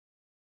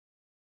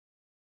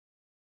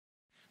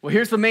Well,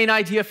 here's the main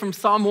idea from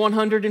Psalm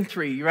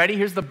 103. You ready?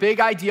 Here's the big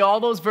idea, all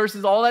those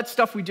verses, all that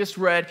stuff we just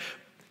read.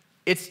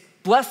 It's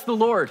bless the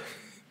Lord.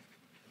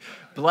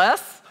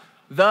 Bless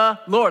the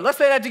Lord. Let's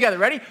say that together.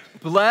 Ready?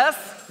 Bless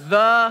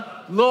the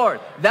Lord.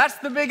 That's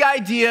the big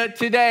idea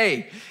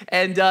today.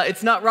 And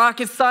it's not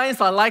rocket science.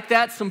 I like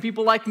that. Some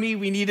people like me,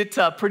 we need it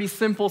pretty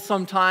simple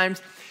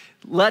sometimes.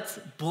 Let's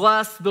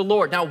bless the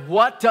Lord. Now,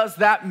 what does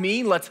that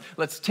mean?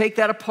 Let's take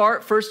that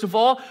apart. First of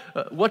all,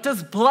 what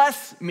does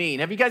bless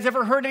mean? Have you guys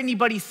ever heard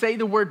anybody say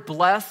the word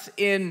bless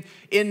in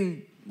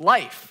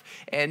life?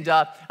 And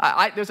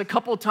there's a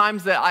couple of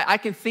times that I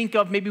can think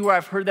of maybe where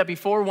I've heard that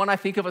before. One, I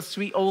think of a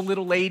sweet old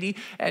little lady,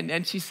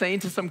 and she's saying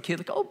to some kid,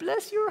 like, oh,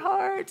 bless your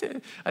heart.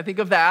 I think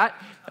of that.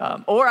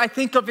 Or I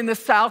think of in the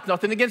South,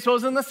 nothing against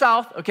those in the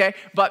South, okay?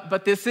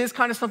 But this is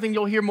kind of something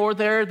you'll hear more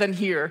there than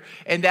here.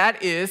 And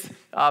that is,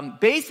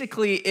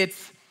 basically,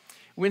 it's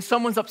when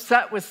someone's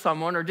upset with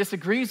someone or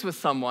disagrees with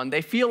someone,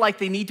 they feel like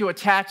they need to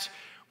attach,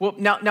 well,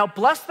 now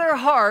bless their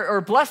heart or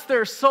bless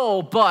their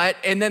soul, but,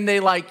 and then they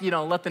let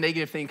the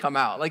negative thing come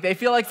out. Like they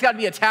feel like it's got to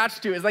be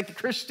attached to it. It's like the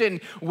Christian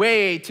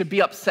way to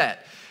be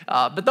upset.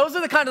 But those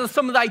are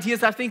some of the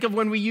ideas I think of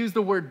when we use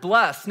the word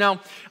bless.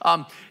 Now,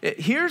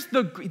 here's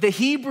the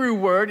Hebrew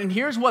word, and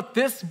here's what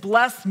this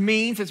bless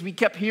means as we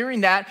kept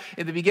hearing that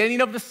at the beginning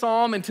of the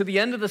psalm and to the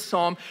end of the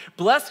psalm.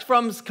 Blessed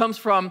comes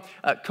from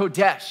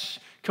Kodesh.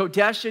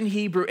 Kodesh in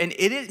Hebrew, and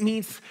it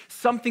means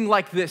something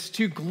like this: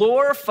 to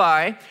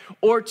glorify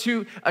or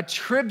to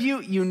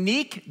attribute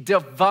unique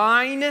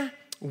divine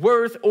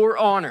worth or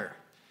honor.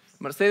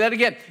 I'm going to say that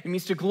again. It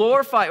means to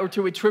glorify or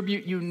to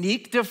attribute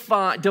unique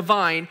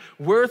divine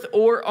worth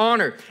or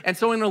honor. And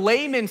so in a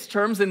layman's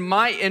terms, in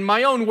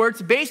my own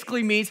words,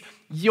 basically means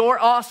you're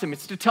awesome.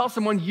 It's to tell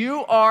someone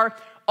you are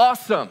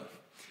awesome.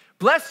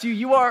 Bless you,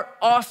 you are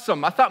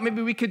awesome. I thought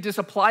maybe we could just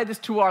apply this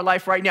to our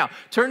life right now.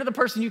 Turn to the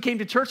person you came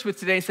to church with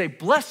today and say,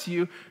 bless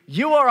you,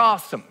 you are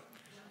awesome.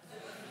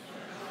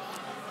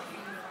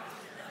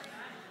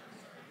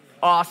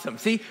 Awesome.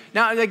 See,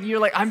 now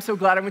you're like, I'm so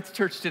glad I went to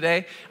church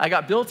today. I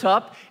got built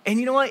up. And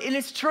you know what? And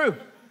it's true.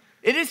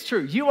 It is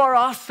true. You are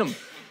awesome.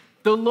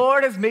 The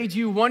Lord has made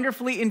you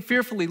wonderfully and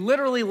fearfully.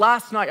 Literally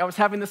last night, I was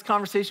having this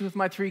conversation with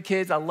my 3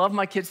 kids. I love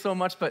my kids so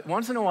much, but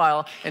once in a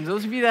while, and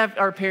those of you that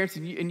are parents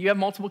and you have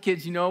multiple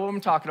kids, you know what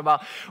I'm talking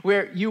about,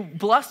 where you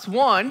bless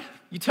one,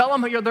 you tell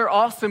them they're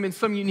awesome in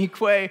some unique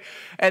way,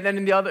 and then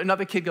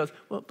another kid goes,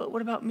 well, but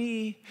what about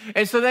me?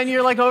 And so then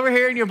you're like over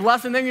here and you're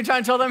blessing them, you're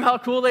trying to tell them how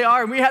cool they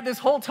are. And we had this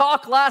whole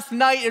talk last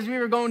night as we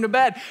were going to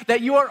bed,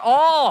 that you are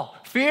all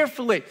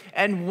fearfully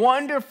and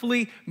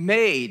wonderfully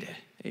made.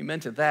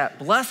 Amen to that.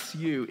 Bless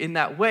you in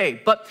that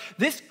way. But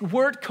this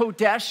word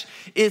Kodesh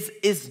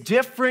is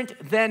different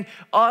than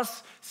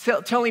us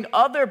telling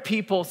other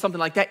people something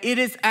like that. It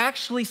is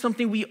actually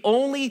something we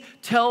only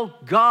tell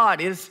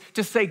God, is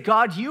to say,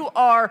 God, you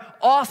are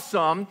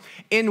awesome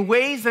in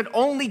ways that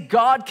only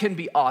God can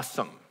be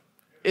awesome.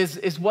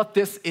 Is what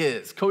this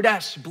is.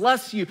 Kodesh,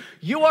 bless you.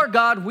 You are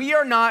God, we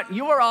are not.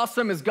 You are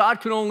awesome as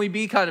God can only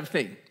be, kind of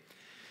thing.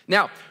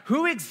 Now,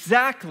 who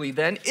exactly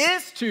then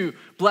is to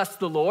bless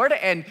the Lord?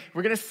 And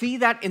we're going to see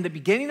that in the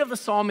beginning of the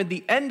psalm and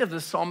the end of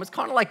the psalm. It's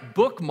kind of like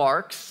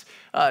bookmarks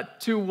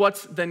to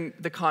what's then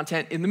the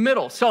content in the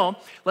middle. So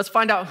let's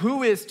find out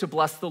who is to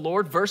bless the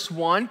Lord. Verse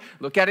 1,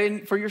 look at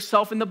it for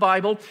yourself in the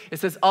Bible. It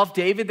says, of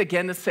David,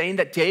 again, the saying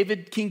that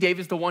King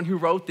David is the one who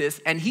wrote this.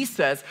 And he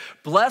says,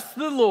 bless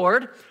the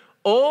Lord,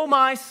 O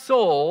my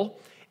soul,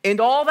 and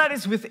all that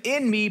is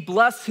within me,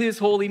 bless his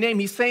holy name.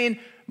 He's saying,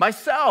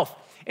 myself.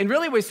 And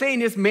really what he's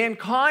saying is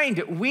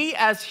mankind, we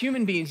as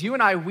human beings, you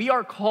and I, we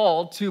are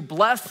called to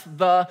bless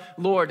the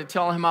Lord, to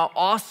tell him how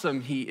awesome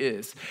he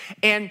is.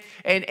 And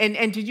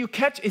did you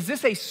catch, is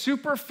this a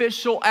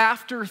superficial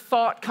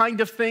afterthought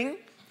kind of thing?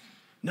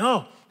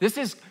 No, this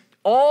is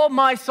all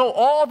my soul,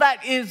 all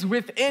that is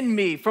within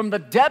me, from the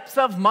depths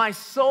of my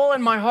soul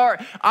and my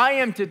heart, I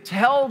am to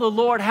tell the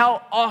Lord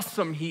how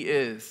awesome he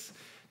is,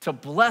 to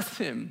bless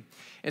him.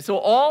 And so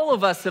all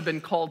of us have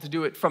been called to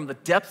do it from the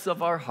depths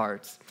of our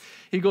hearts.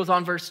 He goes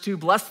on, verse 2,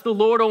 bless the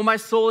Lord, O my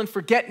soul, and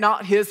forget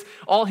not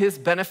all his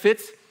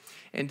benefits.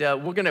 And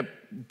we're going to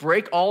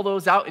break all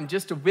those out in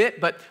just a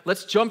bit, but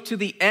let's jump to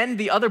the end,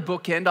 the other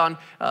bookend on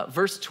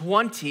verse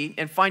 20,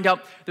 and find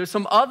out there's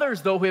some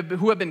others, though,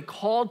 who have been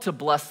called to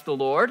bless the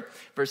Lord.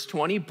 Verse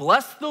 20,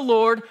 bless the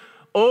Lord,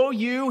 O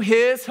you,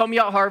 his, help me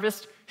out,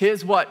 Harvest,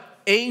 his what?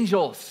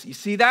 Angels. You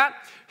see that?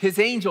 His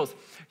angels.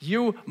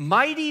 You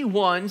mighty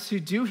ones who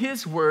do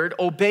his word,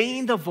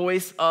 obeying the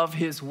voice of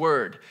his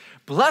word.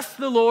 Bless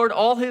the Lord,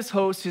 all his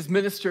hosts, his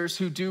ministers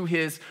who do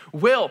his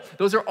will.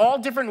 Those are all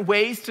different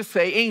ways to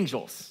say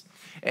angels.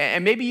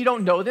 And maybe you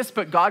don't know this,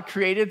 but God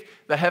created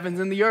the heavens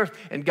and the earth,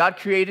 and God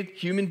created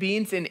human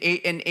beings and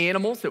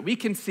animals that we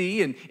can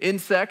see, and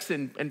insects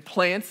and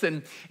plants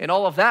and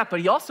all of that.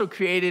 But he also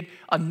created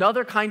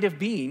another kind of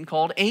being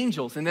called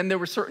angels. And then there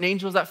were certain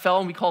angels that fell,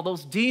 and we call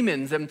those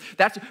demons.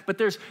 But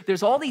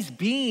there's all these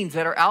beings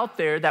that are out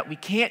there that we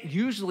can't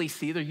usually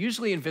see. They're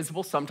usually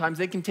invisible. Sometimes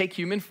they can take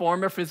human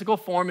form or physical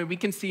form, and we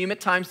can see them at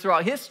times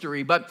throughout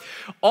history. But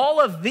all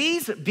of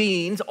these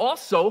beings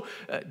also,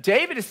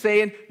 David is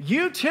saying,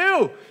 you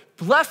too,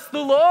 bless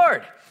the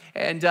Lord.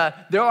 And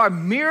there are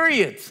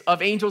myriads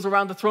of angels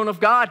around the throne of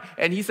God.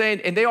 And he's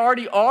saying, and they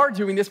already are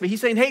doing this, but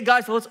he's saying, hey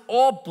guys, let's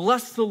all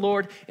bless the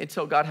Lord and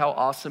tell God how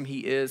awesome he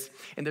is.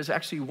 And there's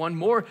actually one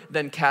more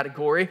than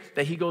category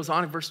that he goes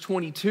on in verse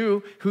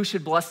 22. Who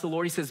should bless the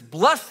Lord? He says,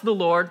 bless the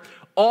Lord,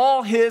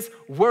 all his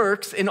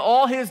works and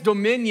all his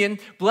dominion.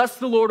 Bless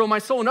the Lord, O my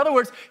soul. In other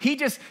words, he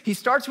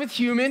starts with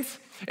humans,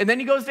 and then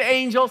he goes to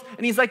angels,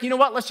 and he's like, you know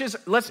what?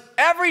 Let's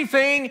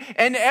everything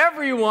and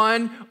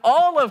everyone,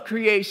 all of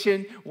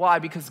creation. Why?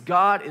 Because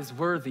God is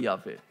worthy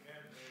of it.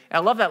 And I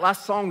love that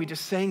last song we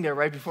just sang there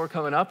right before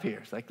coming up here.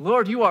 It's like,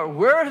 Lord, you are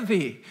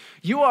worthy.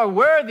 You are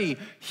worthy.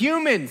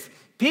 Humans,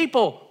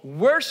 people,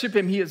 worship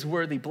him. He is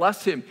worthy.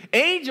 Bless him.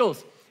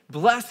 Angels,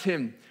 bless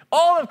him.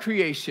 All of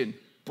creation,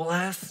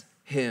 bless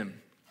him.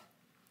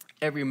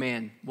 Every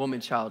man, woman,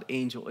 child,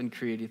 angel, and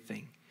created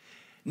thing.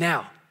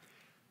 Now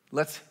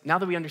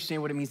that we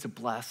understand what it means to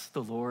bless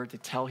the Lord, to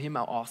tell him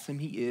how awesome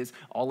he is,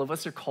 all of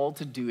us are called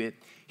to do it.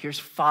 Here's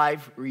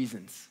 5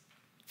 reasons.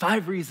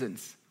 5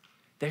 reasons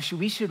that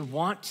we should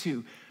want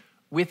to,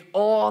 with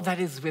all that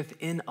is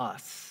within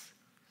us,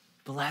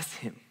 bless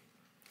him.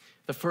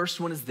 The first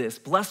one is this: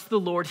 bless the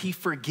Lord, he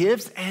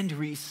forgives and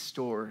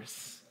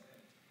restores.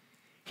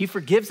 He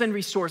forgives and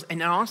restores.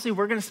 And honestly,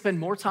 we're going to spend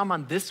more time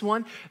on this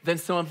one than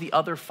some of the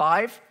other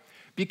 5,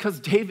 because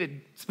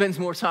David spends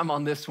more time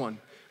on this one,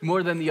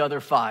 more than the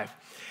other 5.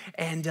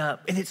 And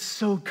it's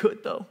so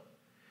good, though.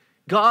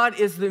 God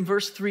is, in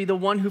verse 3, the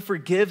one who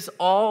forgives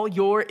all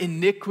your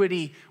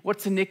iniquity.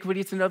 What's iniquity?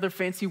 It's another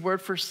fancy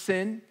word for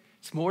sin.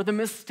 It's more than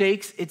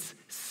mistakes. It's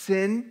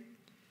sin.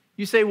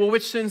 You say, well,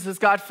 which sins does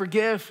God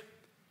forgive?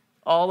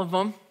 All of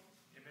them.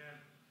 Amen.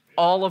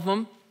 All of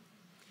them.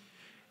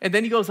 And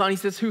then he goes on, he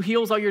says, who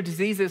heals all your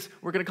diseases?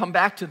 We're going to come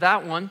back to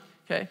that one,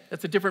 okay?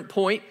 That's a different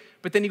point.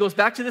 But then he goes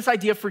back to this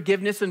idea of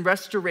forgiveness and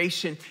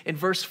restoration in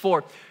verse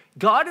 4.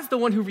 God is the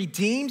one who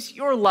redeems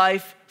your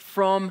life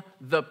from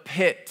the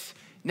pit.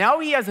 Now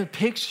he has a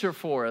picture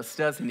for us,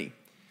 doesn't he?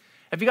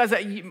 If you guys,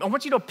 I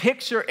want you to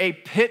picture a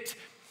pit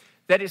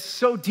that is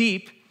so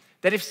deep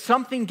that if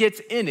something gets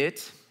in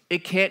it,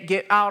 it can't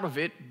get out of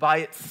it by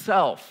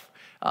itself.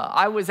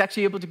 I was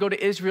actually able to go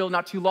to Israel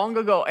not too long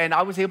ago, and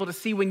I was able to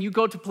see when you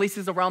go to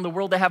places around the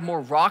world that have more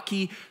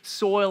rocky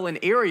soil and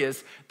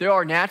areas, there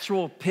are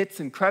natural pits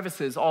and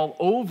crevices all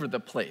over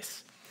the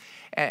place.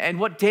 And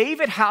what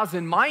David has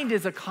in mind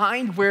is a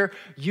kind where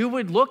you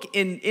would look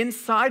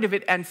inside of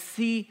it and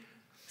see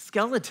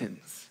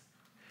skeletons.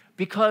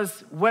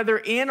 Because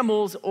whether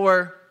animals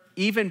or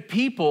even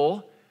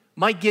people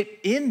might get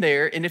in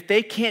there, and if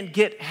they can't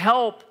get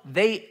help,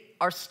 they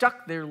are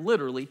stuck there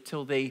literally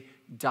till they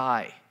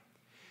die.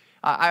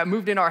 I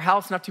moved in our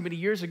house not too many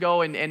years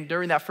ago, and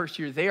during that first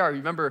year there, I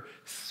remember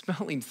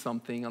smelling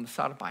something on the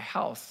side of my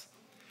house.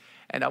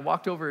 And I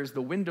walked over as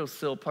the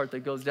windowsill part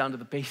that goes down to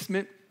the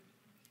basement,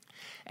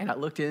 and I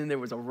looked in, and there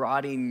was a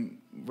rotting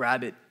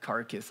rabbit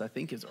carcass. I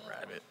think it's a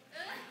rabbit.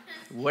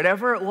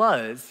 Whatever it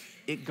was,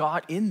 it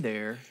got in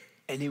there,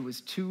 and it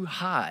was too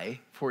high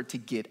for it to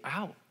get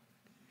out.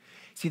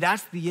 See,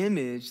 that's the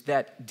image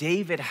that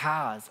David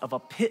has of a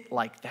pit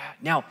like that.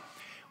 Now,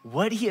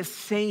 what he is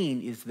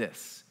saying is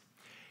this.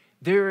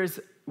 There is,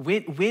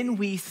 when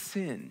we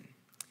sin,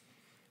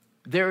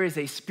 there is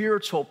a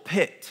spiritual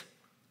pit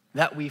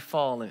that we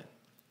fall in.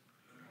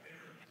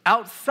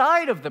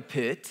 Outside of the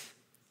pit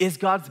is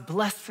God's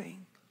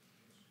blessing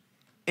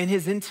and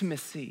his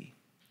intimacy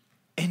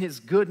and his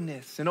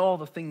goodness and all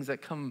the things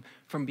that come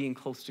from being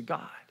close to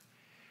God.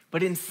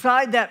 But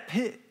inside that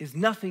pit is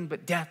nothing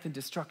but death and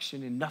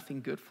destruction and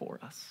nothing good for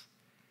us.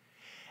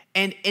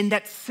 And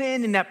that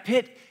sin in that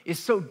pit is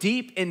so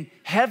deep and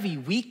heavy,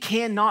 we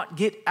cannot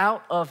get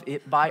out of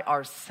it by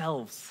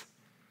ourselves.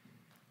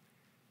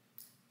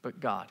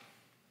 But God.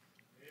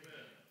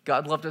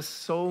 God loved us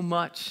so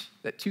much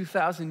that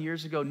 2,000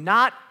 years ago,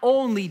 not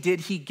only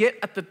did he get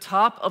at the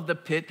top of the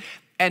pit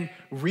and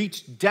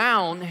reach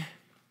down,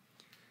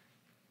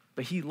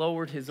 but he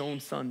lowered his own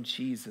son,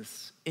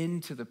 Jesus,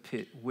 into the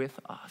pit with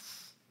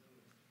us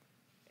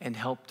and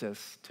helped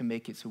us to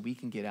make it so we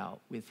can get out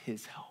with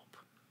his help.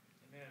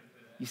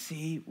 You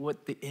see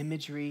what the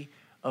imagery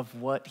of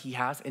what he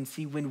has? And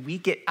see, when we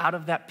get out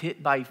of that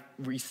pit by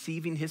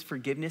receiving his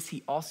forgiveness,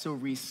 he also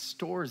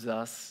restores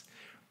us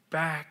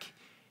back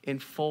in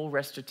full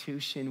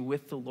restitution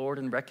with the Lord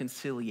and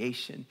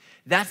reconciliation.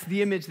 That's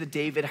the image that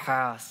David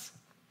has.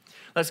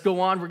 Let's go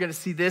on. We're going to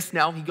see this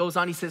now. He goes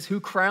on. He says, who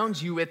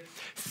crowns you with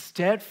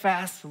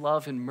steadfast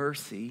love and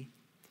mercy,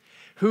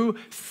 who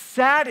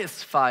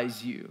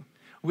satisfies you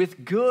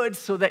with good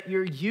so that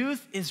your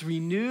youth is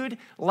renewed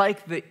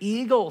like the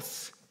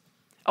eagles.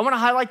 I want to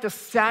highlight the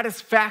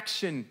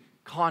satisfaction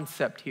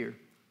concept here.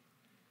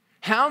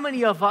 How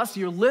many of us,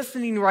 you're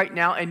listening right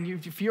now, and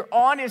if you're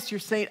honest, you're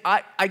saying,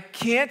 I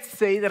can't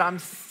say that I'm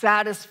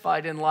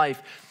satisfied in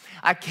life.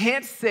 I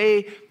can't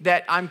say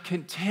that I'm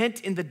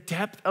content in the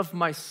depth of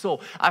my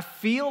soul. I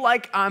feel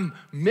like I'm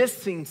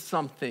missing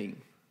something.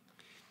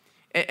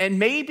 And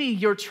maybe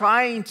you're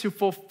trying to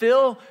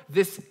fulfill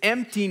this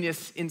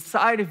emptiness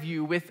inside of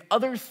you with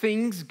other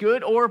things,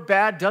 good or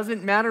bad,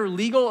 doesn't matter,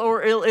 legal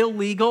or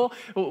illegal,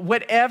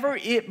 whatever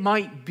it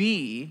might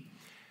be.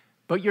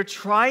 But you're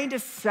trying to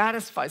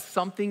satisfy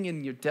something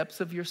in your depths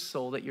of your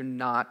soul that you're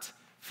not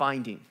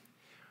finding.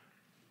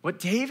 What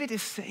David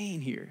is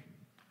saying here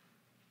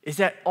is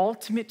that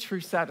ultimate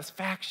true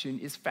satisfaction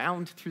is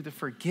found through the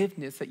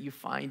forgiveness that you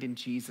find in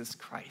Jesus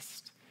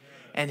Christ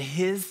and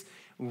his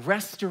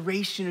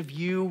restoration of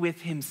you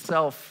with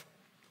himself.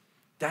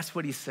 That's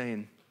what he's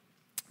saying.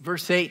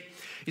 Verse 8,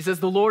 he says,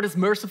 the Lord is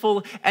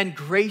merciful and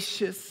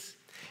gracious.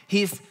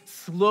 He's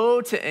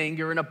slow to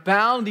anger and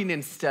abounding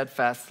in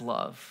steadfast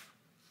love.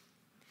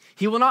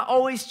 He will not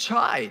always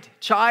chide.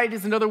 Chide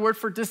is another word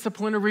for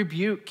discipline or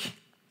rebuke.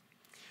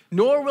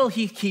 Nor will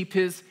he keep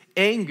his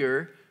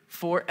anger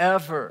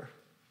forever.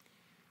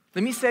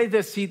 Let me say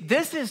this. See,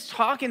 this is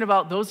talking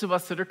about those of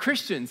us that are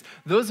Christians,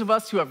 those of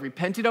us who have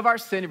repented of our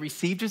sin and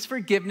received his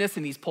forgiveness,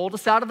 and he's pulled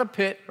us out of the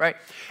pit, right?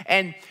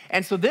 And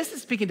so this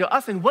is speaking to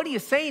us, and what he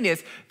is saying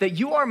is that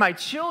you are my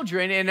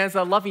children, and as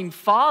a loving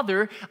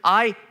father,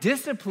 I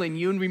discipline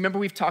you. And remember,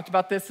 we've talked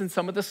about this in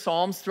some of the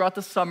Psalms throughout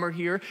the summer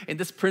here, and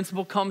this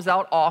principle comes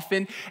out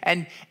often.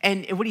 And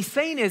what he's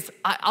saying is,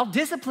 I'll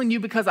discipline you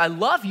because I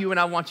love you, and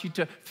I want you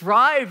to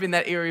thrive in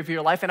that area of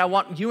your life, and I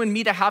want you and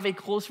me to have a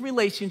close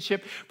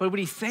relationship. But what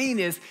he's saying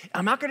is,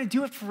 I'm not going to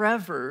do it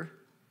forever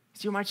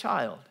because you're my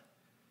child.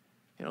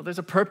 You know, there's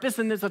a purpose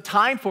and there's a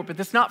time for it, but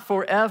that's not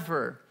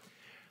forever.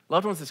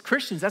 Loved ones, as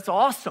Christians, that's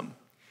awesome.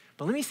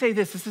 But let me say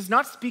this is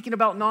not speaking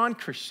about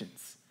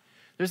non-Christians.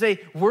 There's a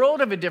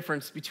world of a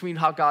difference between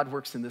how God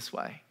works in this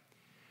way.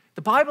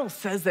 The Bible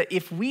says that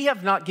if we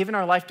have not given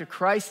our life to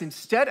Christ,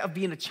 instead of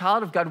being a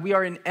child of God, we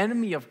are an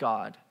enemy of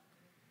God.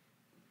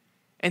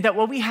 And that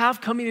what we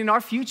have coming in our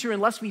future,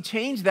 unless we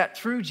change that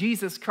through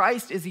Jesus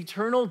Christ, is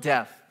eternal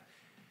death.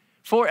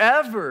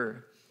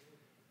 Forever,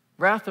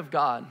 wrath of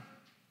God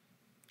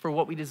for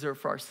what we deserve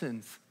for our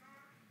sins.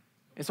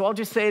 And so I'll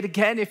just say it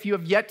again. If you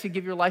have yet to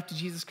give your life to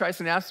Jesus Christ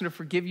and ask him to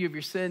forgive you of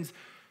your sins,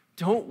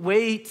 don't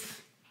wait.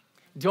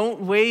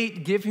 Don't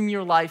wait. Give him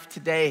your life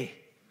today.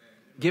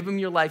 Give him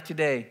your life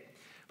today.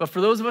 But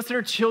for those of us that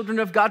are children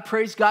of God,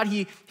 praise God,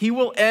 he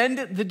will end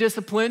the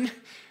discipline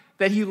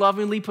that he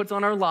lovingly puts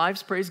on our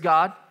lives. Praise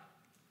God.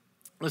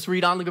 Let's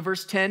read on, look at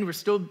verse 10. We're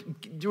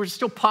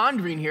still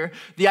pondering here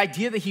the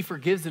idea that he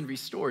forgives and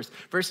restores.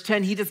 Verse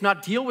 10, he does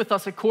not deal with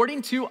us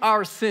according to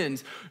our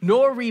sins,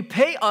 nor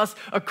repay us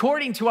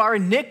according to our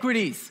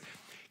iniquities.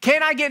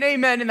 Can I get an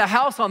amen in the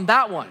house on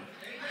that one?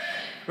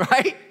 Amen.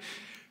 Right?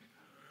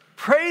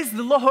 Praise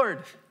the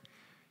Lord.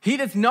 He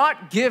does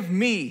not give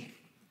me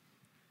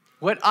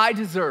what I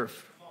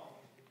deserve.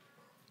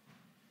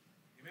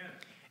 Amen.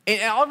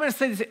 And I'm going to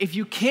say this, if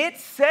you can't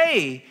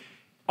say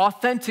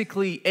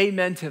authentically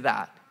amen to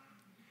that,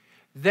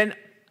 then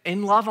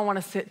in love, I want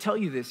to tell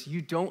you this,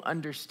 you don't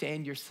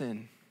understand your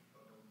sin.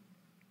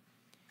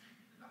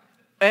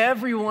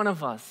 Every one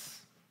of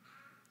us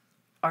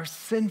are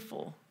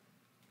sinful.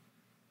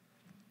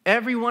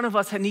 Every one of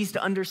us needs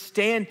to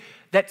understand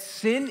that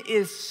sin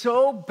is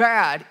so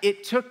bad,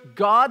 it took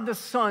God the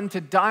Son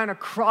to die on a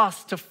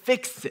cross to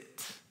fix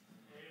it.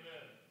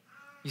 Amen.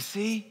 You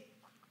see?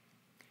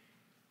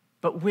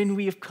 But when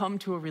we have come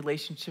to a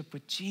relationship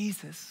with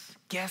Jesus,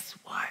 guess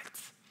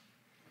what?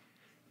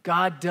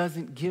 God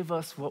doesn't give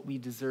us what we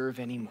deserve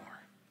anymore.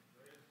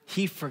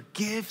 He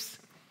forgives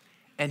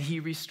and he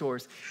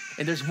restores.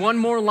 And there's one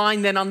more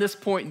line then on this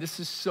point, and this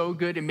is so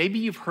good, and maybe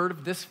you've heard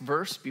of this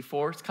verse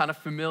before, it's kind of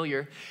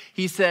familiar.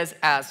 He says,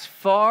 as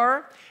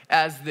far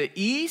as the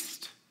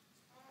east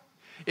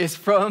is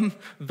from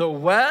the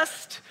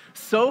west,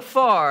 so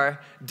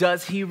far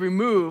does he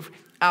remove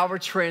our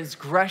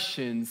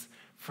transgressions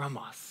from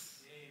us.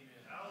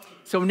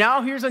 So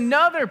now here's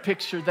another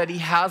picture that he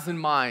has in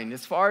mind.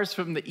 As far as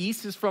from the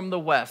east is from the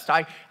west.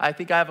 I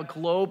think I have a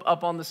globe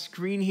up on the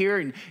screen here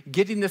and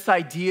getting this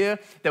idea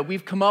that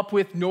we've come up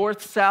with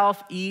north,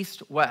 south,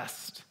 east,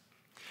 west.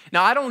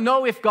 Now, I don't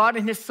know if God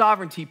in his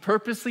sovereignty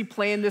purposely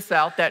planned this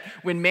out, that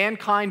when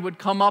mankind would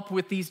come up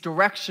with these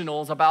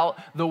directionals about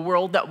the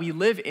world that we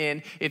live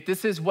in, if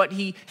this is what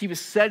he was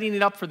setting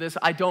it up for this,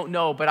 I don't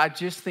know. But I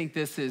just think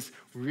this is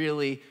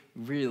really,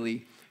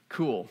 really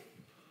cool.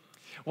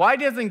 Why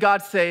doesn't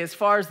God say, as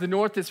far as the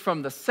north is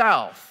from the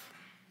south,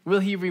 will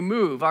he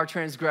remove our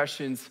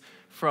transgressions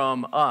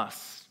from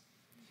us?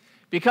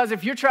 Because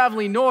if you're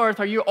traveling north,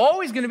 are you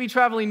always going to be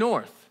traveling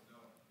north?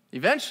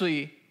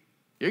 Eventually,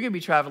 you're going to be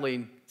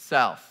traveling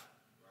south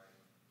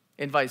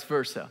and vice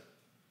versa.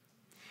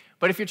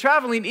 But if you're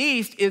traveling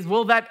east,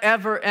 will that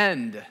ever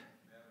end?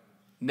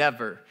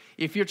 Never.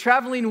 If you're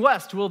traveling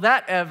west, will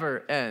that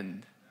ever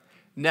end?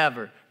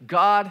 Never.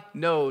 God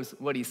knows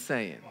what he's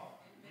saying.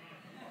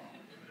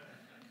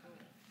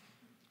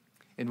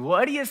 And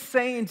what he is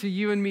saying to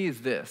you and me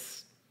is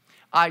this: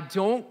 I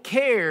don't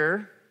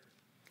care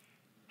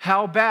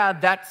how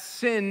bad that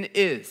sin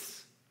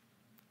is.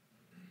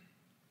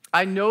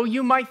 I know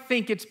you might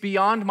think it's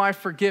beyond my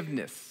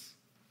forgiveness.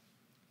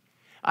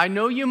 I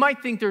know you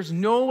might think there's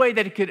no way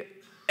that it could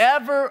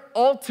ever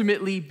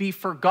ultimately be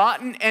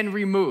forgotten and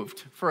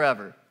removed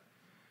forever.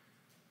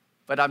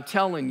 But I'm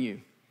telling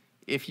you,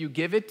 if you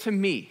give it to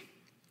me,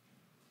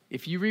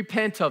 if you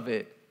repent of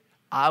it,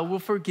 I will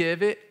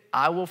forgive it,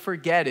 I will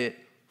forget it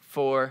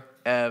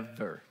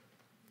forever.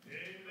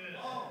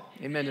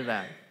 Amen. Amen to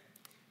that.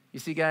 You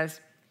see,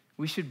 guys,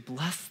 we should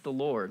bless the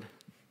Lord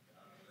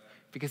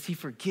because he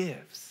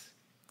forgives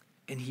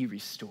and he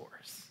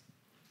restores.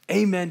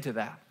 Amen to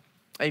that.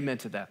 Amen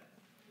to that.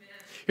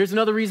 Here's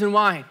another reason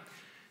why.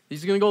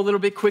 These are going to go a little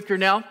bit quicker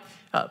now.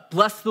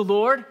 Bless the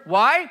Lord.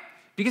 Why?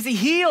 Because he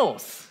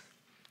heals.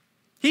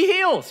 He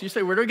heals. You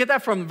say, where do I get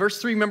that from?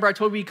 Verse 3, remember I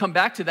told you we'd come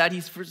back to that.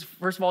 He's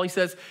first of all, he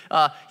says,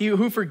 he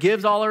who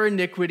forgives all our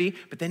iniquity.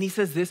 But then he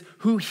says this,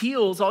 who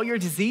heals all your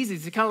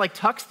diseases. He kind of like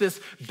tucks this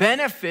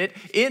benefit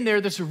in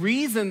there, this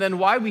reason then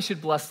why we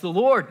should bless the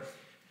Lord.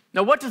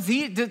 Now, what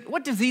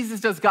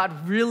diseases does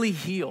God really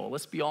heal?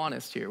 Let's be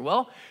honest here.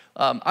 Well,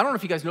 I don't know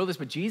if you guys know this,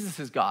 but Jesus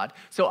is God.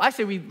 So I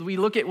say we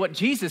look at what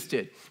Jesus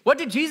did. What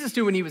did Jesus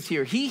do when he was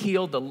here? He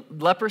healed the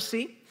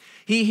leprosy.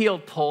 He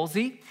healed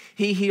palsy.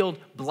 He healed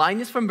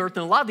blindness from birth.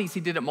 And a lot of these he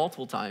did it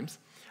multiple times.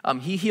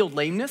 He healed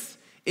lameness,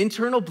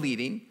 internal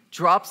bleeding,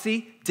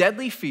 dropsy,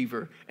 deadly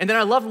fever. And then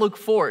I love Luke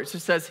 4. It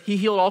just says he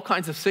healed all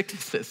kinds of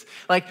sicknesses.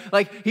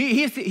 Like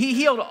he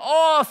healed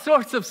all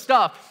sorts of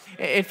stuff.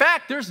 In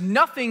fact, there's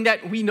nothing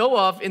that we know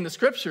of in the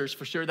scriptures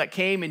for sure that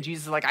came and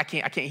Jesus is like, I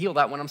can't heal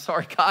that one. I'm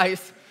sorry,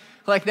 guys.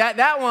 Like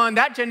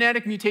that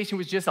genetic mutation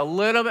was just a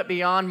little bit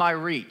beyond my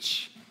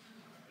reach.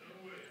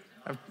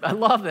 I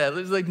love that. It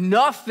was like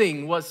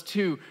nothing was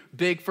too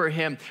big for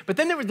him. But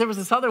then there was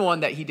this other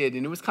one that he did,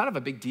 and it was kind of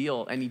a big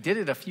deal, and he did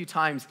it a few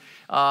times.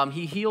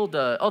 He healed,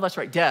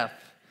 death.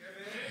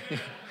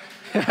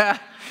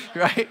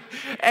 Right?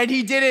 And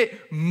he did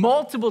it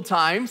multiple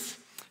times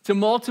to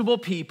multiple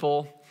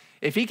people.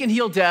 If he can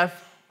heal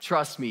death,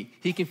 trust me,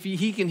 he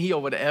can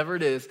heal whatever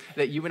it is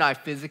that you and I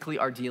physically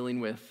are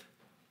dealing with.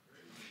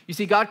 You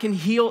see, God can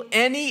heal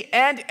any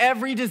and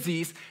every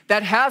disease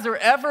that has or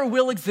ever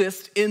will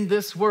exist in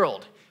this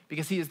world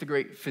because he is the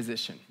great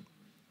physician.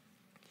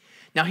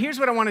 Now, here's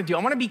what I want to do. I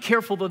want to be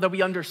careful, though, that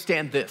we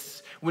understand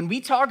this. When we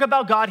talk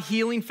about God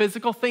healing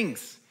physical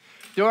things,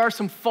 there are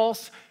some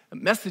false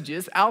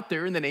messages out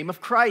there in the name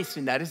of Christ,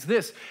 and that is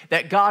this,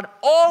 that God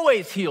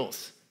always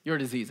heals your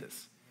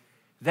diseases.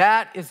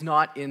 That is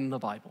not in the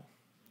Bible.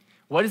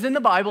 What is in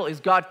the Bible is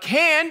God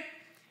can,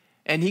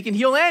 and he can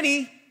heal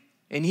any,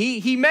 and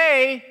he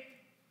may,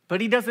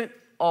 but he doesn't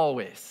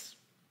always.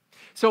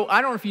 So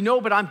I don't know if you know,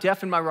 but I'm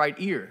deaf in my right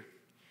ear.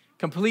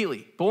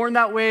 Completely. Born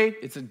that way.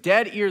 It's a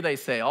dead ear, they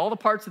say. All the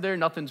parts of there,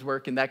 nothing's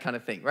working, that kind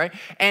of thing, right?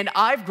 And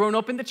I've grown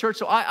up in the church,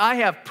 so I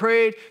have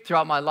prayed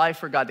throughout my life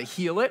for God to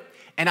heal it,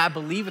 and I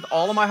believe with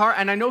all of my heart,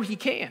 and I know he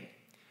can.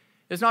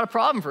 It's not a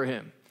problem for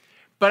him.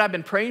 But I've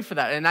been praying for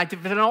that, and I've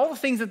done all the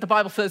things that the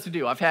Bible says to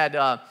do. I've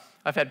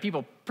had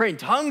people pray in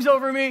tongues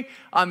over me.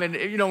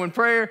 In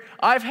prayer.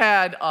 I've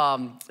had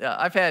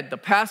the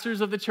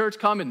pastors of the church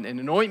come and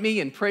anoint me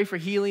and pray for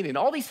healing and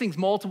all these things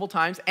multiple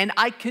times. And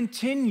I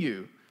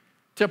continue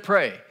to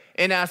pray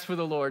and ask for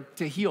the Lord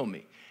to heal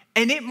me.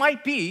 And it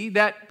might be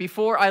that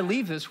before I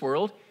leave this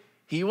world,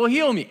 he will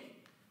heal me.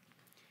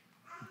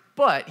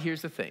 But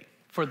here's the thing.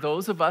 For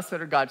those of us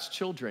that are God's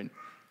children,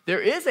 there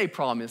is a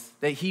promise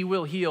that he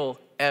will heal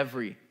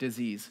every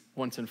disease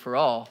once and for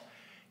all.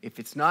 If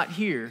it's not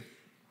here,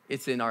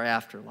 it's in our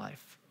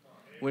afterlife.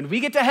 When we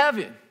get to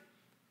heaven,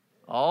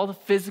 all the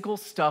physical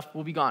stuff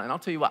will be gone. And I'll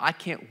tell you what, I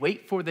can't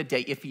wait for the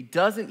day. If he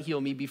doesn't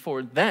heal me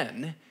before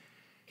then,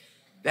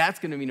 that's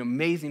going to be an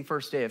amazing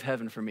first day of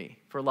heaven for me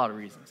for a lot of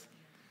reasons.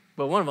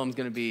 But one of them is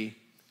going to be,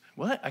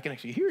 what? I can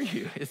actually hear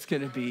you. It's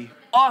going to be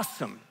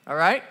awesome, all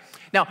right?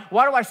 Now,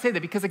 why do I say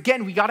that? Because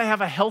again, we got to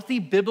have a healthy,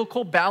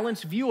 biblical,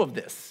 balanced view of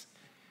this.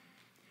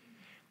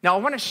 Now, I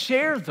want to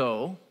share,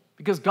 though,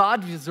 because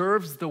God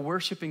deserves the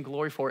worship and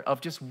glory for it,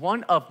 of just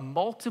one of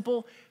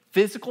multiple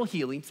physical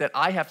healings that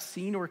I have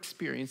seen or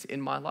experienced in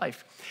my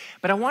life.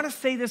 But I want to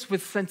say this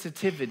with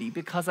sensitivity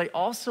because I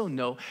also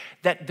know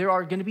that there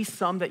are going to be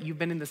some that you've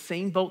been in the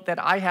same boat that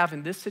I have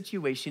in this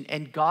situation,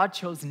 and God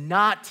chose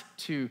not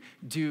to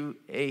do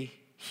a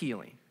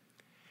healing.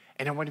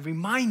 And I want to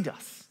remind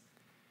us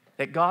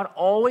that God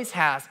always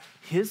has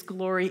his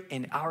glory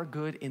and our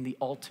good in the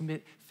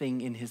ultimate thing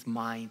in his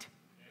mind.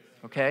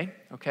 Okay?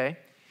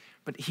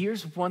 But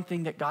here's one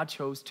thing that God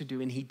chose to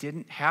do, and he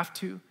didn't have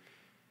to,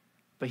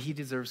 but he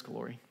deserves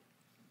glory.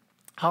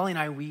 Holly and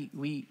I,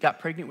 we got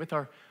pregnant with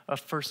our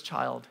first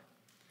child.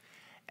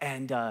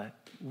 And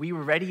we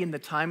were ready in the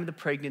time of the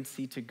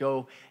pregnancy to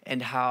go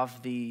and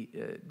have the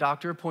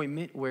doctor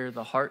appointment where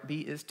the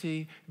heartbeat is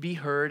to be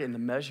heard and the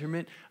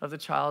measurement of the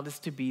child is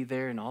to be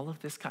there and all of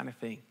this kind of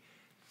thing.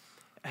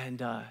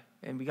 And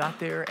we got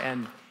there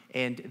and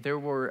there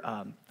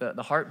were,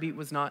 the heartbeat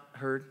was not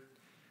heard.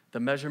 The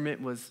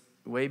measurement was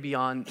way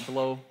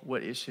below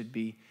what it should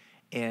be.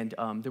 And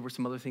there were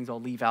some other things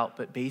I'll leave out,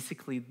 but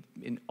basically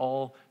in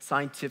all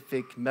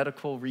scientific,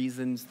 medical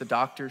reasons, the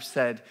doctor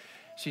said,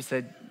 she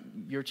said,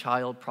 your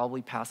child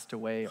probably passed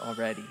away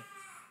already.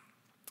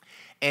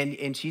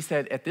 And she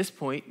said, at this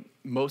point,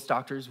 most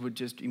doctors would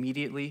just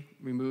immediately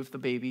remove the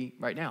baby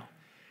right now.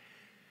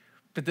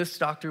 But this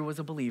doctor was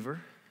a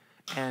believer,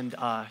 and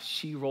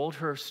she rolled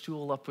her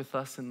stool up with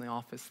us in the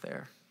office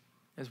there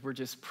as we're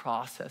just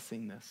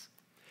processing this.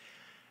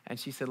 And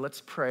she said,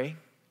 let's pray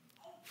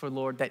for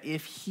Lord that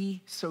if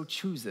he so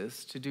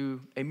chooses to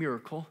do a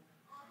miracle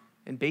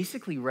and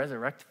basically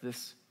resurrect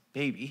this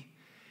baby,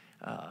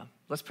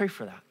 let's pray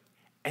for that.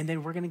 And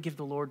then we're going to give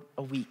the Lord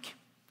a week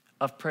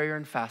of prayer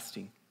and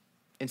fasting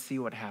and see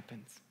what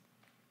happens.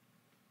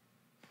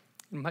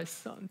 And my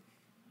son,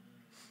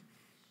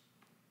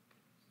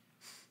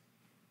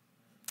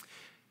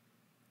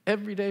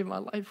 every day of my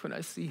life when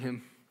I see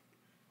him,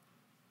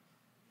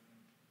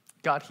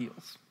 God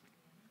heals.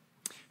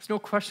 There's no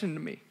question to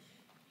me.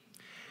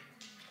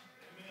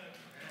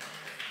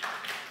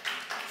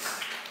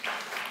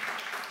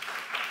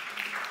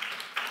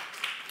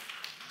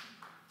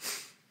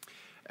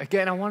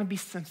 Again, I want to be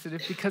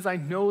sensitive because I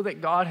know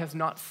that God has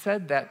not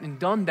said that and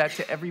done that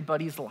to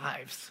everybody's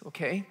lives,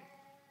 okay?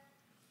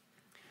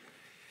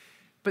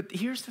 But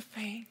here's the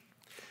thing.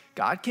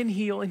 God can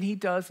heal, and he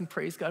does, and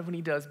praise God when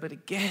he does. But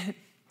again,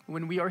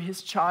 when we are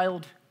his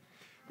child,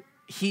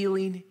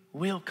 healing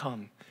will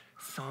come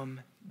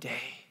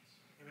someday.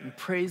 And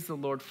praise the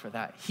Lord for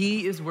that.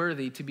 He is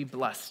worthy to be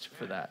blessed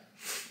for that.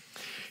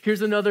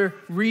 Here's another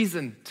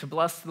reason to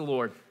bless the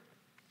Lord.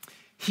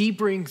 He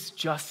brings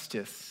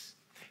justice.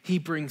 He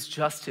brings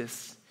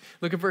justice.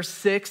 Look at verse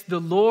 6.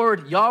 The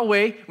Lord,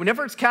 Yahweh,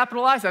 whenever it's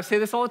capitalized, I say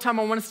this all the time,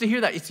 I want us to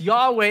hear that. It's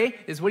Yahweh,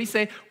 is what he's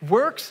saying,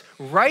 works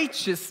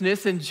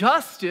righteousness and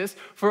justice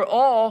for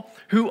all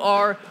who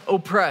are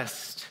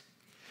oppressed.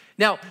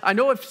 Now, I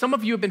know if some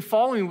of you have been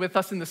following with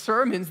us in the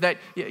sermons that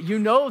you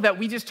know that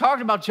we just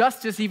talked about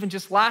justice even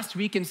just last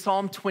week in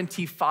Psalm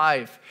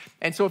 25.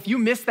 And so if you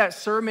missed that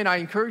sermon, I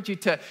encourage you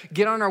to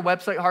get on our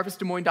website,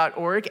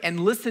 harvestdemoines.org, and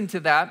listen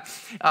to that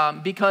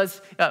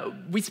because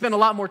we spend a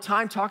lot more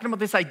time talking about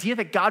this idea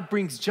that God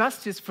brings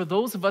justice for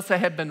those of us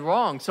that have been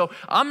wronged. So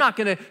I'm not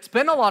going to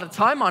spend a lot of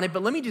time on it,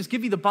 but let me just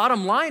give you the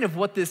bottom line of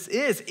what this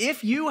is.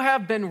 If you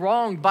have been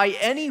wronged by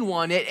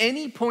anyone at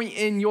any point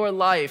in your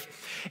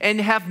life and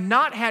have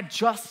not had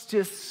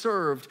justice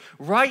served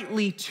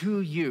rightly to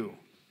you,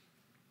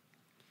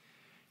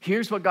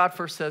 here's what God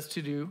first says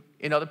to do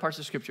in other parts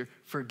of Scripture.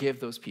 Forgive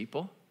those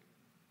people.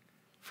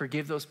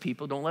 Forgive those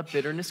people. Don't let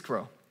bitterness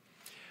grow.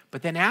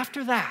 But then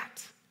after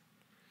that,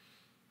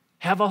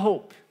 have a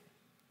hope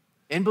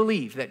and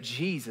believe that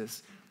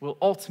Jesus will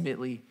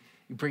ultimately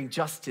bring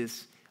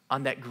justice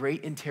on that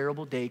great and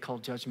terrible day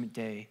called Judgment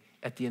Day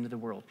at the end of the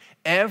world.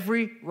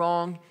 Every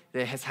wrong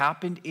that has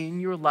happened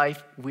in your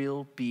life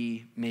will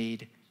be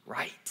made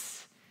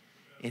right.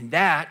 And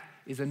that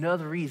is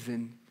another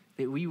reason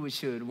that we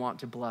should want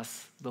to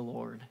bless the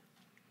Lord.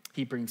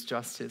 He brings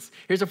justice.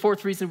 Here's a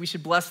fourth reason we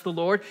should bless the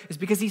Lord is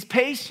because he's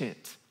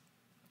patient.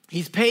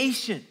 He's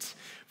patient.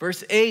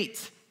 Verse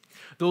 8,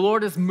 the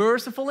Lord is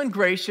merciful and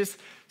gracious,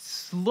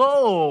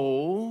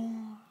 slow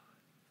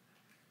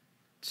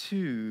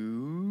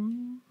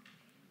to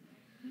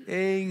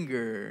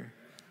anger.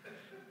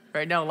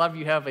 Right now, a lot of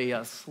you have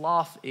a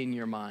sloth in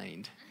your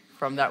mind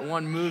from that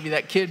one movie,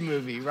 that kid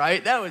movie,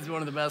 right? That was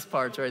one of the best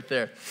parts right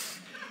there.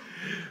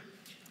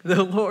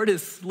 The Lord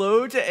is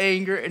slow to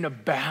anger and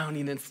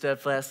abounding in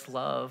steadfast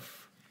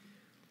love.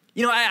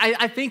 You know,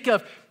 I think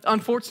of,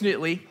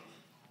 unfortunately,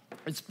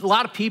 it's a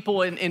lot of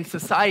people in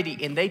society,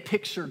 and they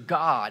picture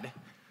God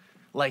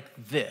like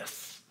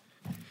this.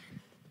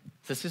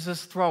 This is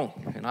his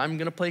throne, and I'm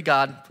going to play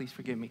God. Please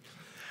forgive me.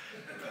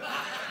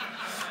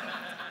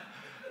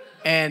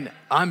 And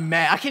I'm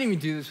mad. I can't even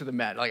do this with a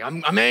mad. Like,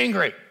 I'm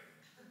angry.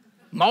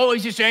 I'm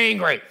always just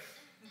angry.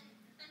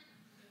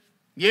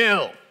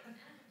 You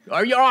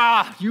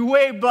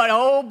wait, buddy.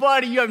 Oh,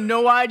 buddy, you have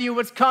no idea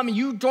what's coming.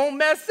 You don't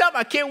mess up.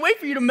 I can't wait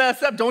for you to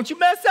mess up. Don't you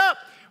mess up.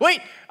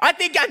 Wait, I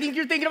think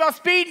you're thinking about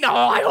speed. No,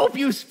 I hope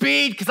you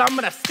speed because I'm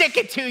going to stick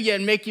it to you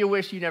and make you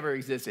wish you never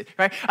existed,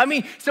 right? I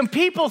mean, some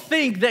people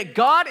think that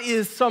God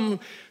is some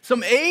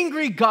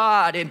angry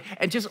God and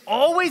just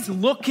always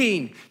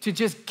looking to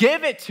just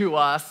give it to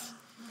us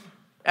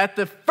at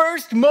the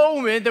first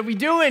moment that we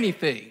do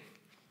anything.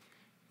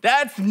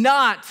 That's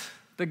not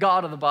the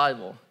God of the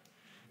Bible.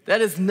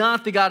 That is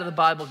not the God of the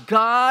Bible.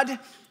 God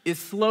is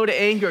slow to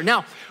anger.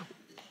 Now,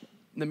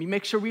 let me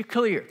make sure we're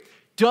clear.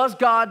 Does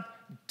God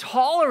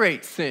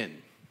tolerate sin?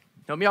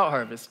 Help me out,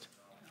 Harvest.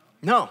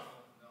 No.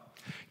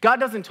 God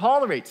doesn't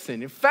tolerate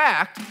sin. In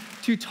fact,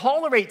 to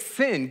tolerate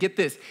sin, get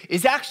this,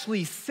 is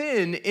actually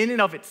sin in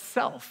and of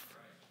itself.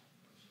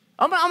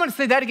 I'm going to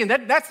say that again.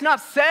 That's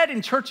not said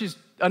in churches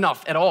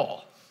enough at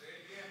all.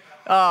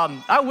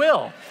 I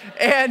will.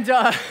 And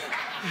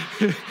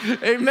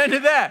amen to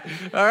that.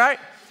 All right?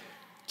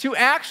 To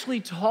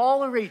actually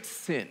tolerate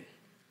sin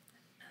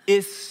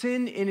is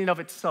sin in and of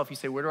itself. You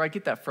say, where do I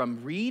get that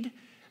from? Read,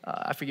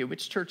 I forget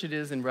which church it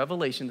is in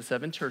Revelation, the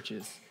 7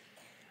 churches,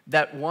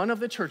 that one of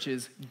the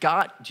churches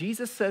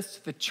Jesus says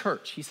to the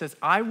church, he says,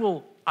 I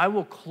will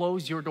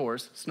close your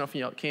doors,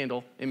 snuffing out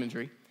candle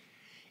imagery,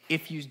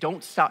 if you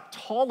don't stop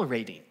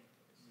tolerating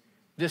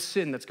this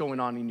sin that's going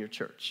on in your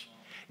church.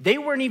 They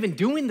weren't even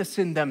doing the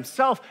sin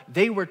themselves.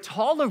 They were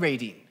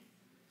tolerating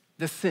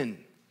the sin.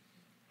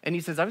 And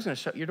he says, I was going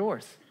to shut your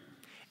doors.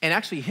 And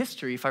actually,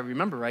 history, if I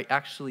remember right,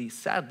 actually,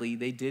 sadly,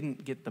 they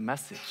didn't get the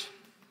message.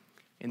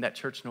 And that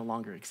church no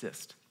longer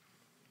exists.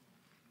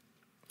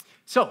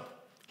 So,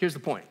 here's the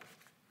point.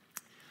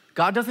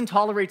 God doesn't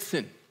tolerate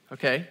sin,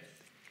 okay?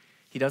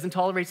 He doesn't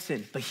tolerate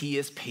sin, but he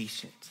is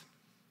patient.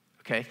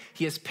 Okay,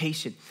 he is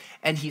patient,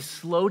 and he's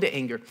slow to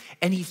anger,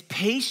 and he's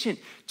patient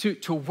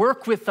to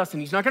work with us,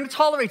 and he's not going to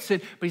tolerate sin,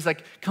 but he's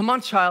like, come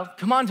on, child,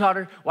 come on,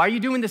 daughter, why are you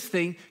doing this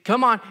thing?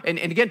 Come on, and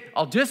again,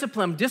 I'm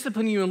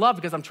disciplining you in love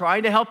because I'm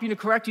trying to help you, to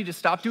correct you, to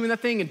stop doing that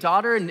thing, and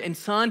daughter and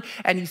son,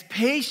 and he's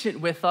patient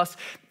with us,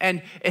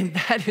 and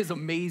that is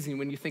amazing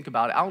when you think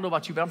about it. I don't know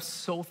about you, but I'm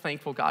so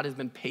thankful God has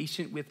been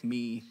patient with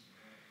me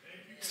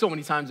so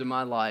many times in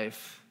my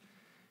life,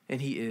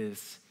 and he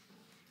is.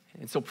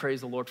 And so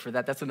praise the Lord for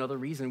that. That's another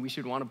reason we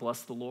should want to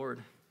bless the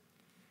Lord.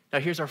 Now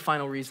here's our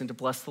final reason to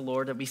bless the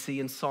Lord that we see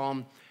in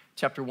Psalm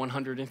chapter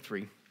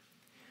 103.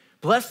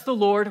 Bless the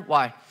Lord,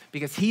 why?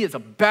 Because he is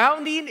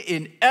abounding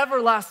in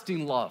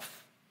everlasting love.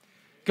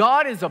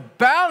 God is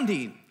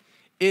abounding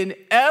in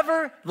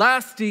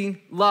everlasting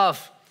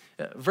love.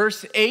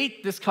 Verse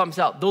 8, this comes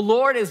out. The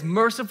Lord is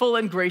merciful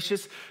and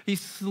gracious.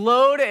 He's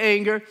slow to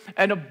anger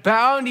and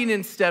abounding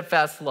in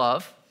steadfast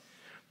love.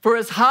 For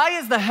as high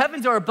as the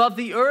heavens are above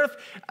the earth,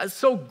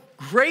 so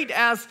great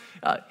as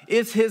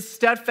is his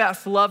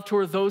steadfast love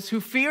toward those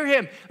who fear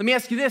him. Let me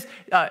ask you this.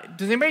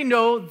 Does anybody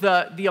know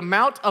the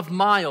amount of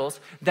miles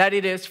that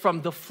it is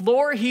from the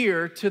floor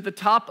here to the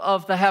top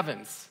of the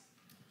heavens?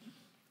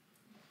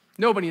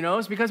 Nobody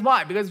knows. Because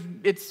why? Because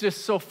it's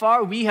just so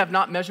far. We have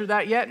not measured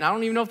that yet, and I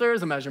don't even know if there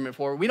is a measurement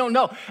for it. We don't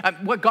know.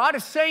 What God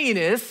is saying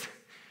is,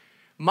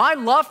 my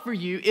love for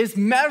you is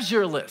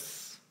measureless.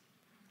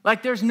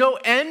 Like there's no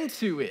end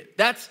to it.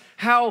 That's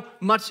how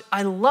much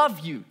I love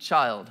you,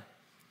 child.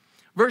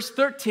 Verse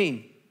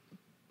 13.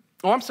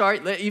 Oh, I'm sorry.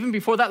 Even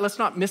before that, let's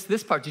not miss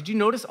this part. Did you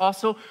notice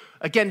also,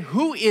 again,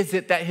 who is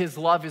it that his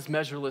love is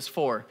measureless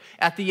for?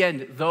 At the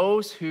end,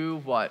 those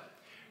who what?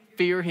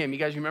 Fear him. You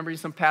guys remember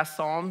some past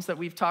Psalms that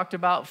we've talked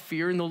about,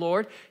 fearing the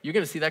Lord? You're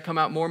going to see that come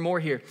out more and more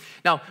here.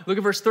 Now, look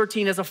at verse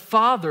 13. As a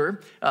father,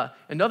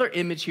 another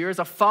image here, as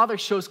a father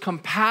shows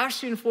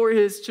compassion for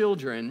his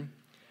children,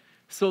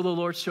 so the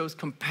Lord shows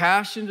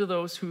compassion to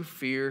those who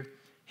fear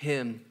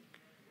him.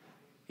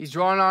 He's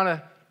drawing on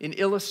an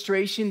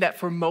illustration that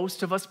for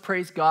most of us,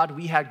 praise God,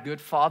 we had good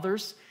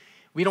fathers.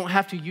 We don't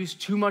have to use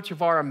too much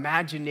of our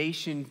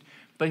imagination,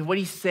 but what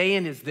he's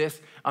saying is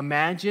this: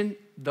 imagine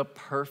the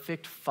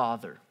perfect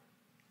father.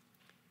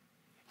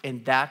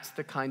 And that's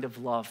the kind of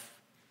love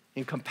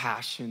and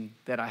compassion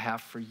that I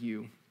have for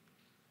you.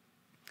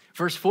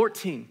 Verse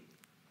 14,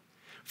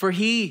 for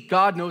he,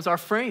 God, knows our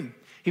frame.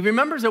 He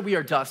remembers that we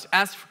are dust.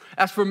 As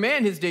for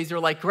man, his days are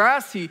like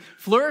grass. He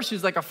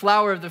flourishes like a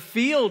flower of the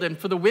field, and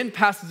for the wind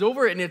passes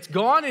over it, and it's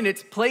gone, and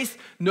its place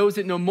knows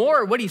it no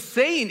more. What he's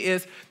saying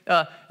is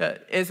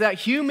that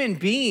human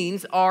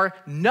beings are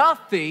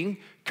nothing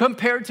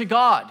compared to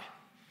God.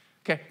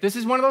 Okay, this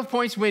is one of those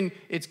points when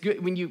it's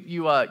good when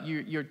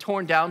you're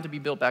torn down to be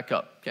built back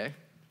up. Okay,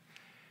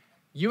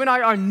 you and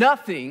I are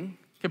nothing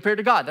compared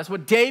to God. That's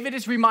what David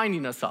is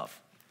reminding us of.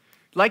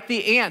 Like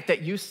the ant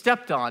that you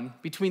stepped on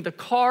between the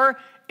car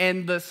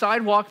and the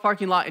sidewalk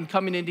parking lot and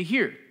coming into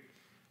here.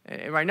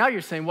 And right now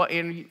you're saying, what are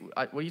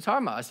you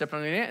talking about? I stepped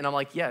on an ant. And I'm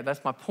like, yeah,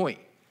 that's my point.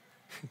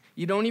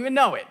 You don't even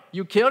know it.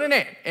 You killed an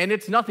ant, and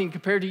it's nothing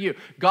compared to you.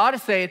 God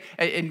is saying,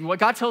 and what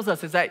God tells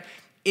us is that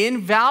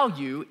in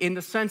value, in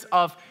the sense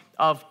of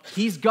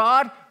he's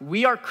God,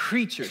 we are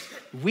creatures.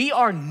 We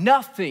are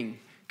nothing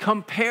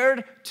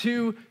compared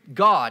to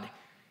God.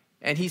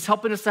 And he's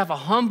helping us to have a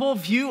humble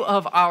view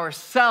of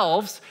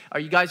ourselves.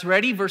 Are you guys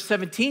ready? Verse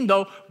 17,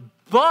 though.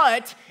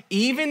 But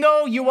even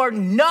though you are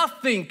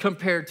nothing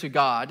compared to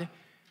God,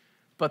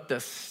 but the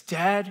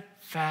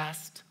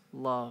steadfast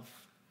love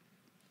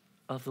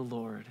of the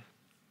Lord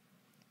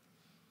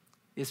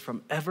is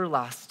from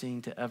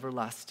everlasting to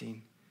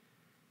everlasting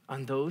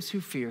on those who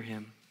fear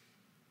him,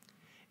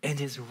 and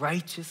his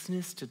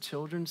righteousness to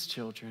children's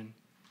children,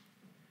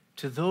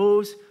 to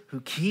those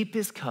who keep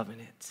his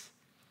covenant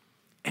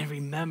and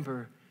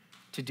remember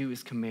to do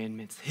his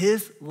commandments.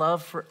 His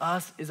love for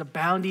us is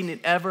abounding in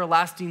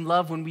everlasting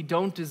love. When we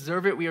don't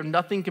deserve it, we are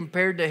nothing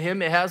compared to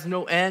him. It has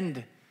no end.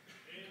 Amen.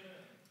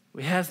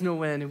 It has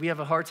no end, and we have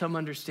a hard time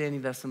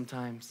understanding that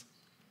sometimes.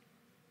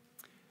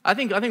 I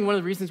think one of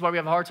the reasons why we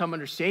have a hard time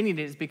understanding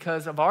it is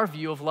because of our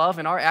view of love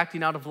and our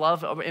acting out of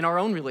love in our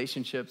own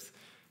relationships.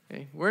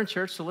 Okay? We're in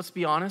church, so let's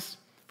be honest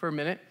for a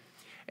minute.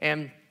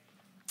 And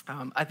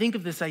I think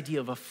of this idea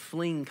of a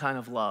fling kind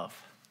of love.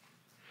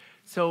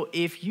 So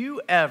if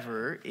you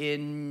ever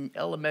in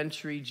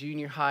elementary,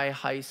 junior high,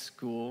 high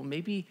school,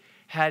 maybe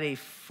had a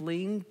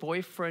fling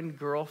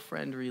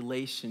boyfriend-girlfriend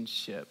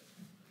relationship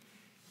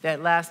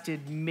that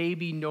lasted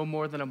maybe no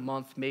more than a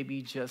month,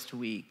 maybe just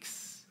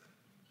weeks.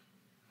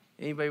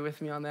 Anybody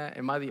with me on that?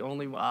 Am I the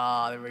only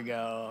one? There we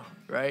go,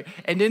 right?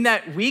 And in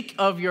that week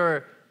of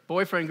your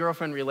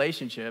boyfriend-girlfriend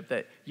relationship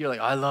that you're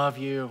like, I love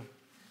you.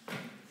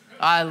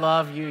 I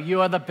love you.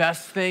 You are the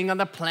best thing on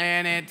the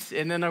planet.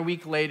 And then a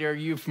week later,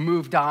 you've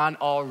moved on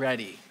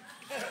already,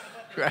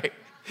 right?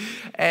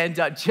 And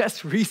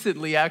just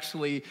recently,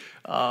 actually,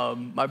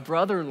 my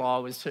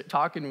brother-in-law was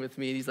talking with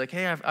me, and he's like,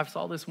 hey, I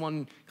saw this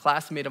one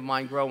classmate of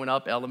mine growing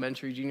up,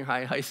 elementary, junior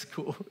high, high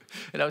school.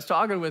 And I was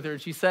talking with her,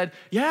 and she said,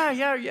 yeah,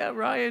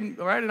 Ryan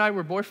and I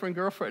were boyfriend,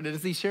 girlfriend. And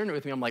as he's sharing it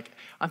with me, I'm like,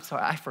 I'm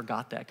sorry, I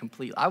forgot that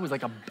completely.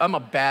 I'm a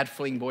bad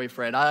fling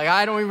boyfriend.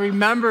 I don't even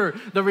remember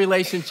the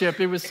relationship.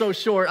 It was so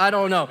short, I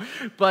don't know.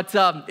 But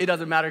it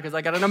doesn't matter because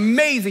I got an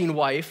amazing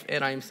wife,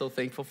 and I am so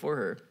thankful for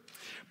her.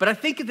 But I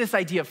think of this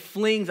idea of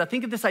flings. I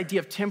think of this idea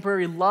of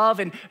temporary love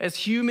and as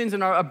humans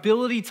and our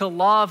ability to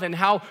love and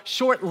how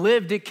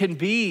short-lived it can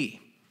be.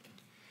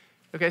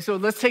 Okay, so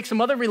let's take some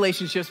other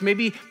relationships,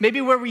 maybe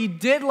where we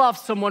did love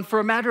someone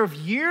for a matter of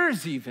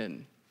years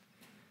even.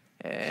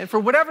 And for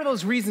whatever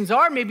those reasons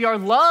are, maybe our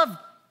love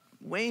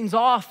wanes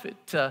off,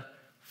 it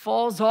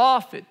falls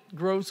off, it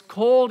grows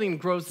cold and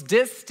grows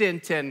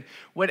distant, and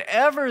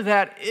whatever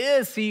that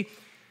is, see,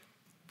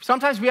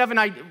 sometimes we have an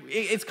idea,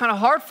 it's kind of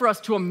hard for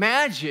us to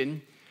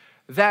imagine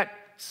that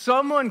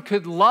someone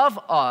could love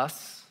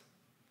us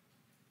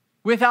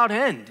without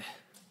end,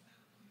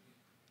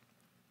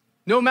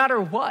 no matter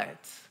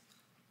what.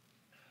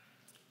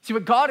 See,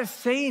 what God is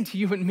saying to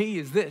you and me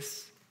is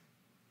this: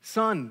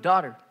 son,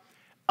 daughter,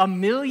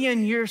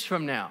 1,000,000 years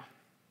from now,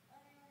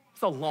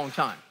 it's a long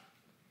time,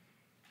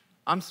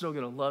 I'm still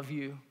going to love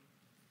you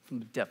from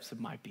the depths of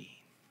my being.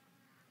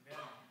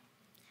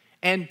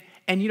 And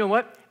you know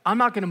what? I'm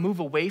not going to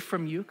move away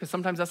from you, because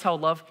sometimes that's how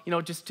love,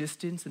 just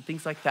distance and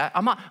things like that.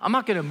 I'm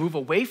not going to move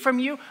away from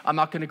you. I'm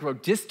not going to grow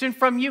distant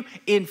from you.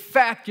 In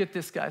fact, get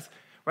this, guys.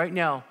 Right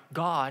now,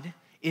 God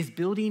is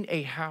building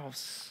a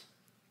house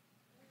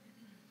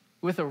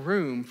with a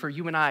room for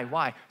you and I.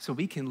 Why? So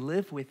we can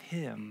live with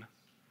him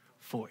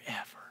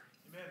forever.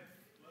 Amen.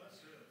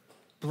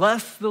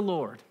 Bless the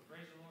Lord.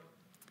 Praise the Lord.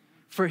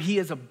 For he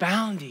is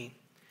abounding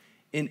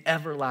in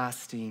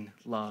everlasting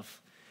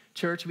love.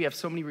 Church, we have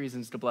so many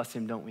reasons to bless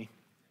him, don't we?